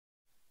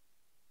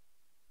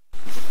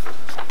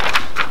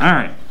All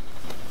right.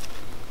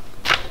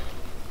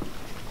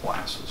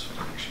 Glasses, so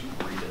I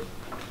can read it.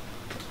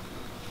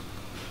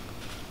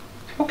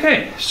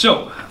 Okay,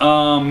 so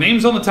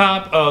names on the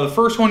top. The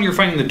first one, you're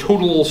finding the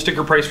total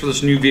sticker price for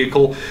this new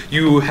vehicle.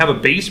 You have a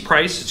base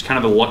price. It's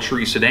kind of a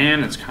luxury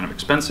sedan. It's kind of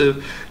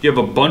expensive. You have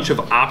a bunch of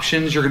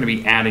options you're going to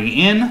be adding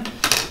in.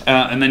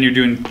 And then you're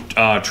doing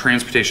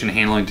transportation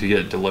handling to get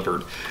it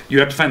delivered. You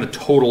have to find the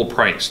total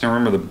price. Now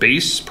remember the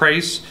base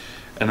price,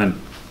 and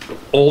then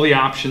all the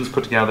options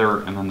put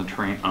together, and then the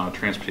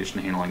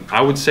transportation handling.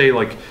 I would say,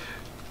 like,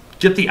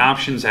 get the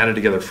options added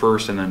together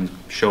first, and then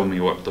show me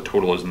what the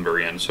total is in the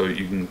very end, so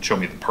you can show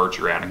me the parts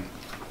you're adding.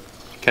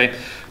 Okay.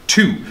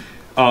 2,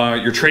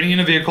 you're trading in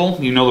a vehicle.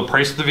 You know the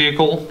price of the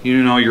vehicle.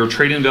 You know your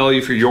trade-in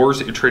value for yours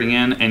that you're trading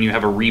in, and you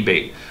have a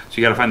rebate. So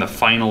you got to find the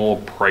final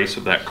price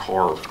of that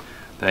car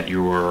that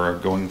you are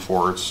going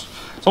for. It's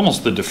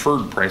almost the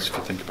deferred price if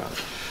you think about it.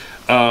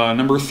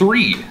 Number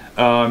 3,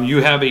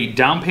 you have a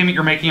down payment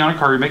you're making on a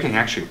car. You're making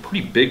actually a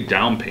pretty big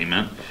down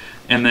payment.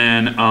 And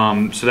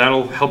then, so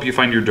that'll help you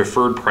find your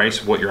deferred price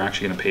of what you're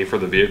actually going to pay for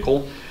the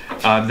vehicle.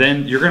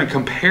 Then you're going to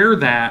compare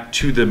that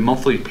to the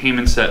monthly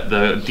payments that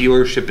the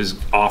dealership is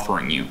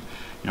offering you.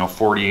 You know,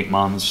 48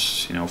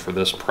 months, you know, for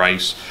this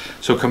price.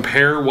 So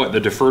compare what the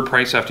deferred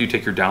price after you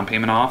take your down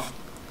payment off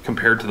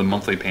compared to the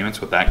monthly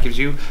payments, what that gives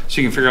you.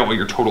 So you can figure out what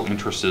your total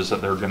interest is that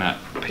they're going to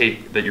pay,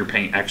 that you're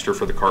paying extra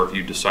for the car if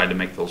you decide to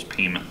make those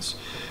payments.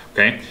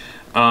 Okay.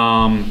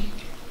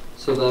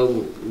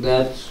 So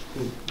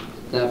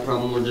that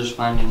problem, we're just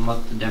finding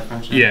what the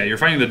difference is? Yeah, you're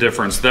finding the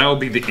difference. That'll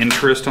be the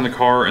interest on the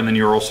car, and then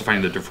you're also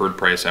finding the deferred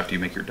price after you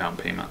make your down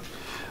payment.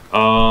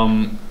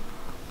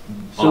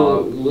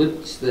 So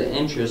what's the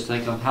interest,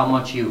 like, of how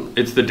much you...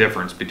 It's the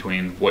difference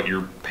between what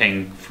you're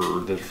paying for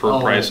the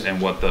deferred price and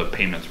what the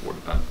payments would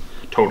have been,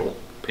 total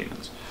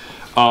payments.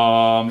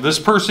 This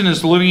person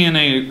is living in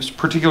a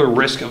particular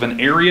risk of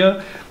an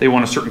area. They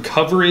want a certain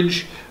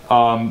coverage.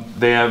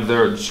 They have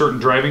their certain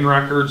driving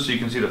records, so you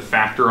can see the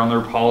factor on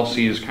their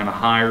policy is kind of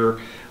higher.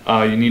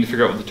 You need to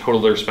figure out what the total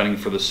they're spending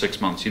for the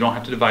 6 months. You don't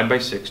have to divide by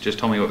 6, just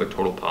tell me what their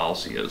total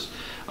policy is.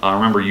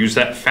 Remember, use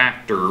that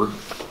factor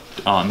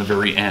on the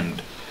very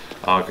end.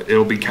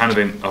 It'll be kind of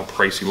a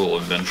pricey little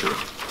adventure.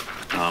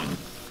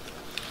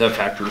 That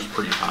factor is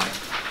pretty high.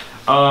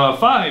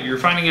 5, you're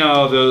finding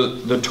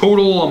the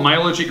total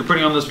mileage that you're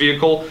putting on this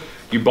vehicle.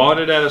 You bought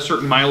it at a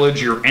certain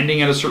mileage, you're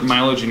ending at a certain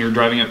mileage, and you're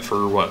driving it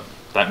for what?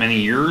 That many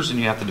years, and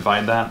you have to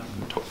divide that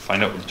and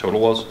find out what the total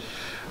was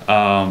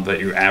that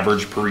you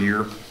average per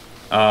year.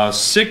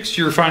 6,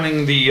 you're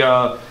finding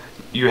the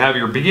you have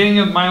your beginning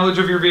of mileage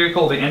of your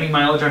vehicle, the ending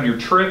mileage on your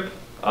trip.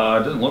 It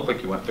doesn't look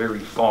like you went very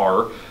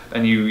far,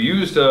 and you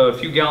used a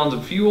few gallons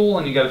of fuel,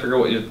 and you got to figure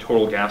out what your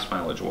total gas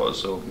mileage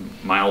was, so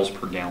miles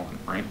per gallon,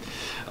 right?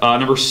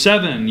 Number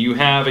 7, you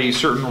have a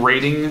certain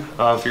rating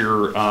for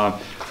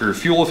your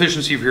fuel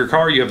efficiency for your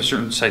car. You have a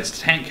certain size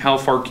tank. How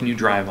far can you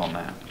drive on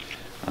that?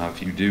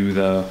 If you do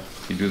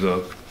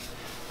the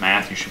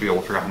math, you should be able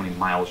to figure out how many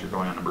miles you're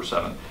going on. Number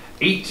 7.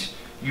 8,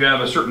 you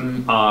have a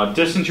certain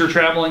distance you're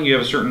traveling. You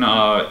have a certain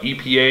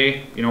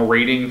EPA,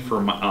 rating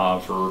for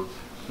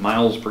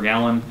miles per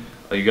gallon.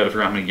 You got to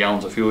figure out how many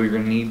gallons of fuel you're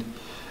going to need.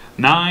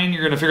 9,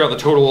 you're going to figure out the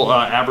total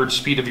average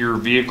speed of your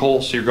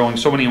vehicle. So you're going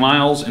so many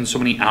miles in so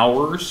many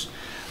hours.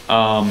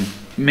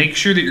 Make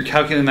sure that you're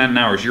calculating that in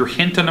hours. Your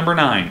hint on number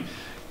 9,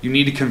 you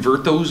need to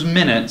convert those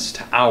minutes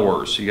to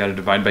hours. So you got to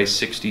divide by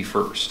 60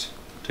 first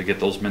to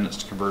get those minutes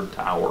to convert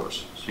to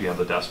hours. So you have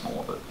the decimal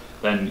of it.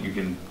 Then you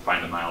can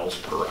find the miles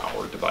per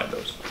hour, divide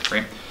those,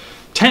 right?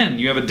 10,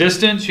 you have a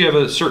distance, you have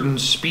a certain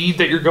speed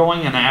that you're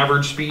going, an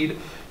average speed.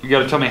 You got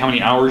to tell me how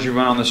many hours you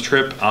went on this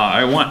trip.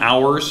 I want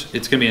hours.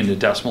 It's going to be in the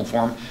decimal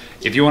form.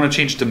 If you want to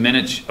change to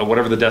minutes,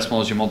 whatever the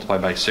decimal is, you multiply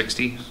by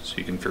 60, so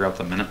you can figure out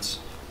the minutes.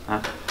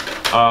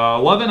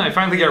 11, I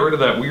finally got rid of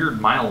that weird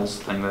miles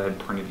thing that I had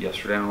printed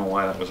yesterday. I don't know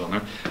why that was on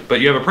there. But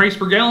you have a price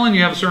per gallon.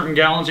 You have certain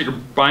gallons that you're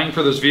buying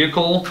for this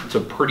vehicle. It's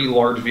a pretty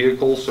large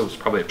vehicle, so it's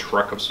probably a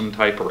truck of some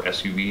type or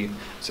SUV.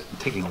 It's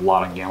taking a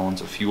lot of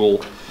gallons of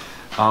fuel.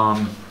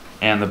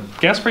 And the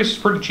gas price is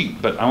pretty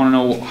cheap, but I want to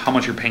know how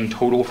much you're paying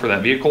total for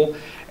that vehicle.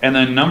 And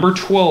then number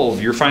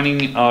 12, you're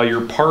finding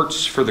your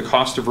parts for the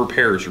cost of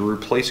repairs. You're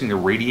replacing the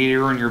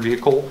radiator in your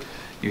vehicle.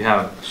 You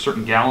have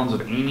certain gallons of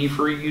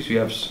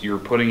antifreeze. You're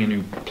putting in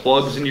new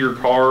plugs into your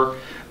car.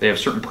 They have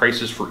certain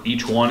prices for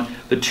each one.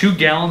 The 2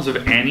 gallons of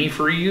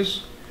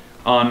antifreeze,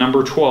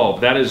 number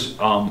 12, that is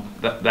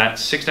that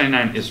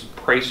 $6.99 is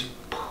price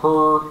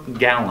per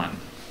gallon.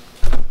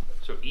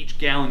 So each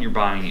gallon you're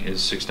buying is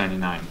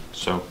 $6.99.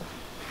 So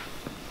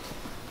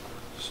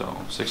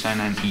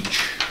 $6.99 each.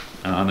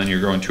 And then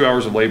you're going 2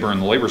 hours of labor, and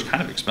the labor is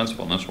kind of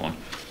expensive on this one.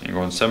 And you're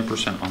going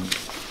 7%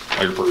 on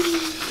all your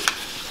parts.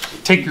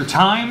 Take your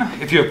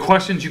time. If you have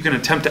questions, you can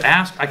attempt to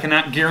ask. I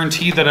cannot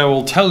guarantee that I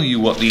will tell you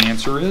what the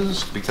answer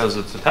is because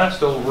it's a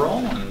test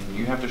overall, and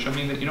you have to show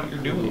me that you know what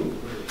you're doing.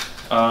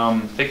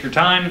 Take your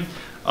time.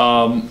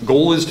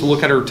 Goal is to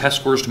look at our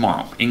test scores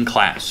tomorrow in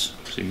class,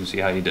 so you can see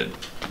how you did.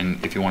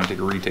 And if you want to take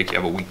a retake, you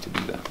have a week to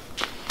do that.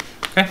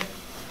 Okay?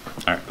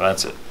 All right,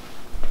 that's it.